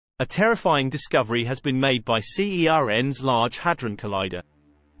A terrifying discovery has been made by CERN's Large Hadron Collider.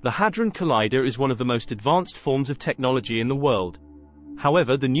 The Hadron Collider is one of the most advanced forms of technology in the world.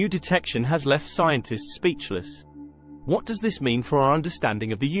 However, the new detection has left scientists speechless. What does this mean for our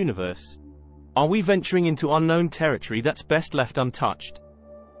understanding of the universe? Are we venturing into unknown territory that's best left untouched?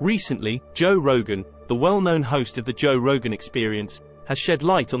 Recently, Joe Rogan, the well-known host of the Joe Rogan Experience, has shed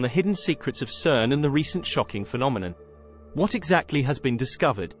light on the hidden secrets of CERN and the recent shocking phenomenon. What exactly has been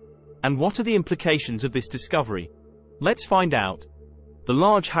discovered? And what are the implications of this discovery? Let's find out. The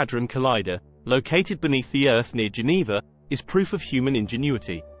Large Hadron Collider, located beneath the Earth near Geneva, is proof of human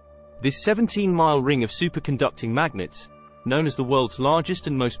ingenuity. This 17-mile ring of superconducting magnets, known as the world's largest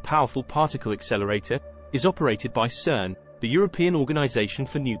and most powerful particle accelerator, is operated by CERN, the European Organization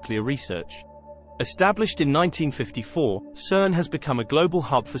for Nuclear Research. Established in 1954, CERN has become a global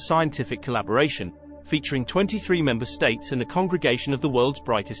hub for scientific collaboration, featuring 23 member states and a congregation of the world's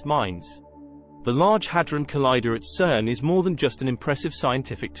brightest minds. The Large Hadron Collider at CERN is more than just an impressive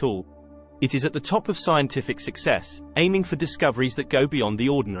scientific tool. It is at the top of scientific success, aiming for discoveries that go beyond the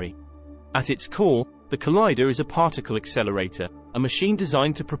ordinary. At its core, the collider is a particle accelerator, a machine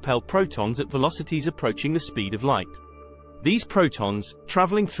designed to propel protons at velocities approaching the speed of light. These protons,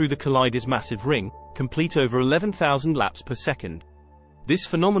 traveling through the collider's massive ring, complete over 11,000 laps per second. This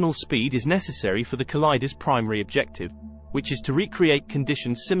phenomenal speed is necessary for the collider's primary objective, which is to recreate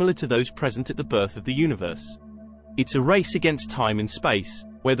conditions similar to those present at the birth of the universe. It's a race against time and space,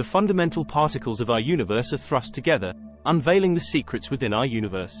 where the fundamental particles of our universe are thrust together, unveiling the secrets within our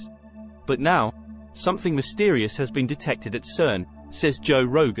universe. But now, something mysterious has been detected at CERN, says Joe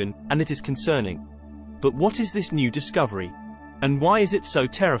Rogan, and it is concerning. But what is this new discovery? And why is it so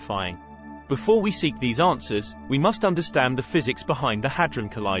terrifying? Before we seek these answers, we must understand the physics behind the Hadron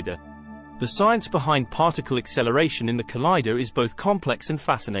Collider. The science behind particle acceleration in the collider is both complex and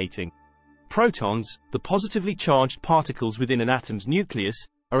fascinating. Protons, the positively charged particles within an atom's nucleus,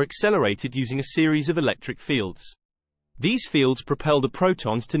 are accelerated using a series of electric fields. These fields propel the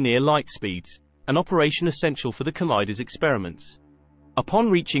protons to near light speeds, an operation essential for the collider's experiments. Upon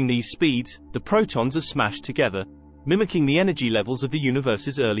reaching these speeds, the protons are smashed together, mimicking the energy levels of the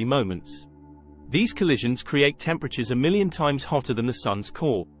universe's early moments. These collisions create temperatures 1,000,000 times hotter than the Sun's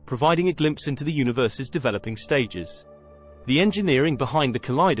core, providing a glimpse into the universe's developing stages. The engineering behind the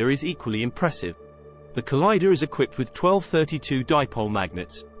collider is equally impressive. The collider is equipped with 1232 dipole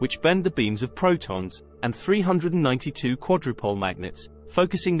magnets, which bend the beams of protons, and 392 quadrupole magnets,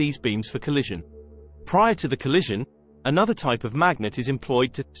 focusing these beams for collision. Prior to the collision, another type of magnet is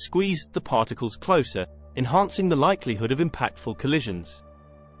employed to squeeze the particles closer, enhancing the likelihood of impactful collisions.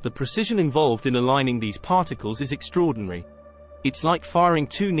 The precision involved in aligning these particles is extraordinary. It's like firing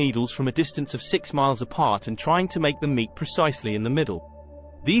two needles from a distance of 6 miles apart and trying to make them meet precisely in the middle.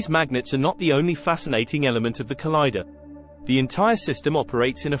 These magnets are not the only fascinating element of the collider. The entire system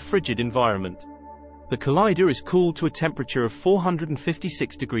operates in a frigid environment. The collider is cooled to a temperature of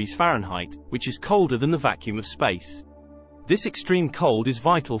 456 degrees Fahrenheit, which is colder than the vacuum of space. This extreme cold is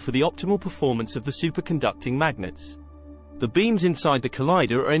vital for the optimal performance of the superconducting magnets. The beams inside the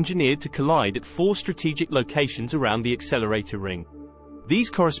collider are engineered to collide at 4 strategic locations around the accelerator ring.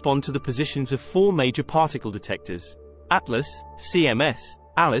 These correspond to the positions of 4 major particle detectors: Atlas, CMS,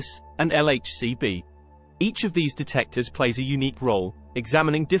 ALICE, and LHCb. Each of these detectors plays a unique role,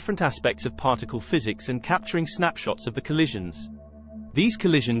 examining different aspects of particle physics and capturing snapshots of the collisions. These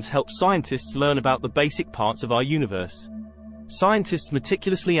collisions help scientists learn about the basic parts of our universe. Scientists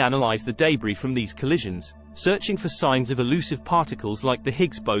meticulously analyze the debris from these collisions, searching for signs of elusive particles like the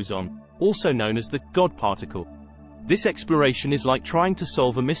Higgs boson, also known as the God particle. This exploration is like trying to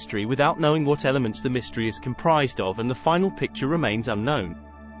solve a mystery without knowing what elements the mystery is comprised of, and the final picture remains unknown.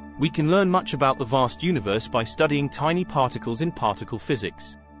 We can learn much about the vast universe by studying tiny particles in particle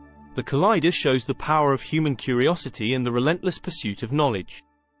physics. The collider shows the power of human curiosity and the relentless pursuit of knowledge.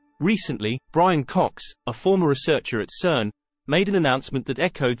 Recently, Brian Cox, a former researcher at CERN, made an announcement that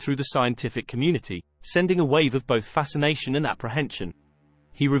echoed through the scientific community, sending a wave of both fascination and apprehension.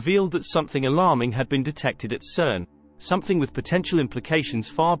 He revealed that something alarming had been detected at CERN, something with potential implications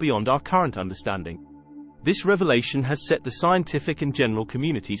far beyond our current understanding. This revelation has set the scientific and general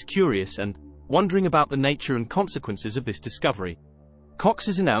communities curious and wondering about the nature and consequences of this discovery.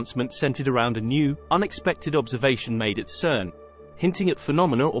 Cox's announcement centered around a new, unexpected observation made at CERN, hinting at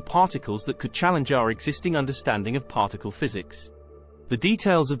phenomena or particles that could challenge our existing understanding of particle physics. The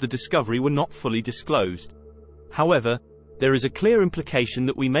details of the discovery were not fully disclosed. However, there is a clear implication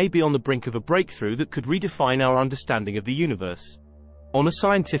that we may be on the brink of a breakthrough that could redefine our understanding of the universe. On a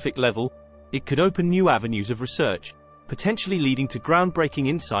scientific level, it could open new avenues of research, potentially leading to groundbreaking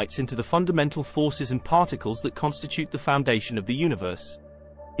insights into the fundamental forces and particles that constitute the foundation of the universe.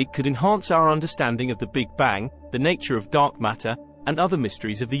 It could enhance our understanding of the Big Bang, the nature of dark matter, and other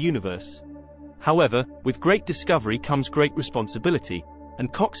mysteries of the universe. However, with great discovery comes great responsibility,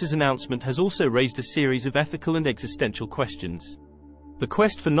 and Cox's announcement has also raised a series of ethical and existential questions. The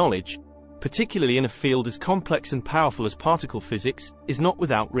quest for knowledge, particularly in a field as complex and powerful as particle physics, is not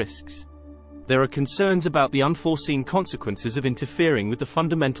without risks. There are concerns about the unforeseen consequences of interfering with the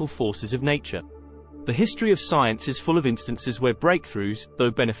fundamental forces of nature. The history of science is full of instances where breakthroughs,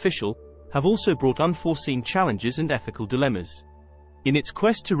 though beneficial, have also brought unforeseen challenges and ethical dilemmas. In its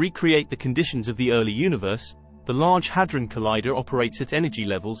quest to recreate the conditions of the early universe, the Large Hadron Collider operates at energy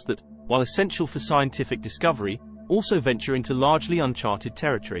levels that, while essential for scientific discovery, also venture into largely uncharted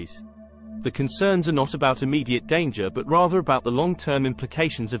territories. The concerns are not about immediate danger but rather about the long-term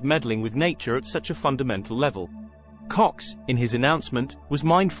implications of meddling with nature at such a fundamental level. Cox, in his announcement, was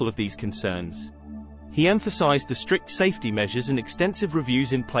mindful of these concerns. He emphasized the strict safety measures and extensive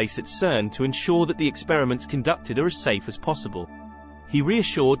reviews in place at CERN to ensure that the experiments conducted are as safe as possible. He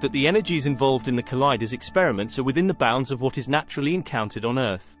reassured that the energies involved in the collider's experiments are within the bounds of what is naturally encountered on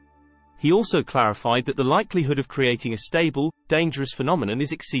Earth. He also clarified that the likelihood of creating a stable, dangerous phenomenon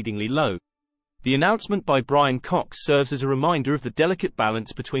is exceedingly low. The announcement by Brian Cox serves as a reminder of the delicate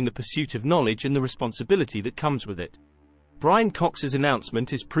balance between the pursuit of knowledge and the responsibility that comes with it. Brian Cox's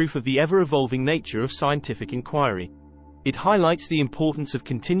announcement is proof of the ever-evolving nature of scientific inquiry. It highlights the importance of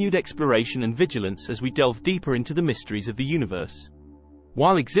continued exploration and vigilance as we delve deeper into the mysteries of the universe.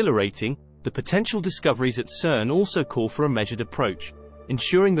 While exhilarating, the potential discoveries at CERN also call for a measured approach,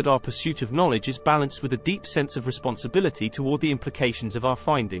 ensuring that our pursuit of knowledge is balanced with a deep sense of responsibility toward the implications of our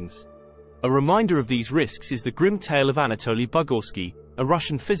findings. A reminder of these risks is the grim tale of Anatoly Bugorsky, a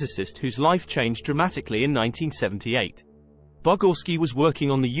Russian physicist whose life changed dramatically in 1978. Bugorsky was working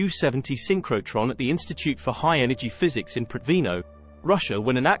on the U-70 synchrotron at the Institute for High-Energy Physics in Protvino, Russia,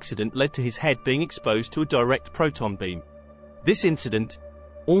 when an accident led to his head being exposed to a direct proton beam. This incident,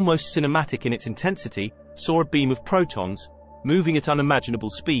 almost cinematic in its intensity, saw a beam of protons, moving at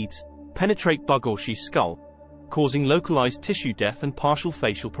unimaginable speeds, penetrate Bugorsky's skull, causing localized tissue death and partial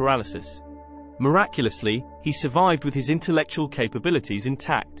facial paralysis. Miraculously, he survived with his intellectual capabilities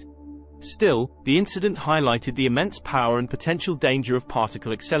intact. Still, the incident highlighted the immense power and potential danger of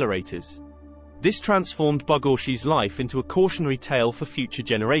particle accelerators. This transformed Bugorsky's life into a cautionary tale for future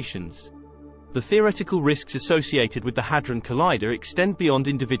generations. The theoretical risks associated with the Hadron Collider extend beyond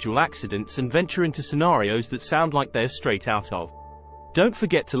individual accidents and venture into scenarios that sound like they're straight out of. Don't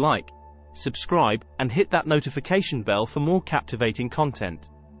forget to like, subscribe, and hit that notification bell for more captivating content.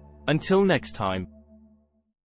 Until next time.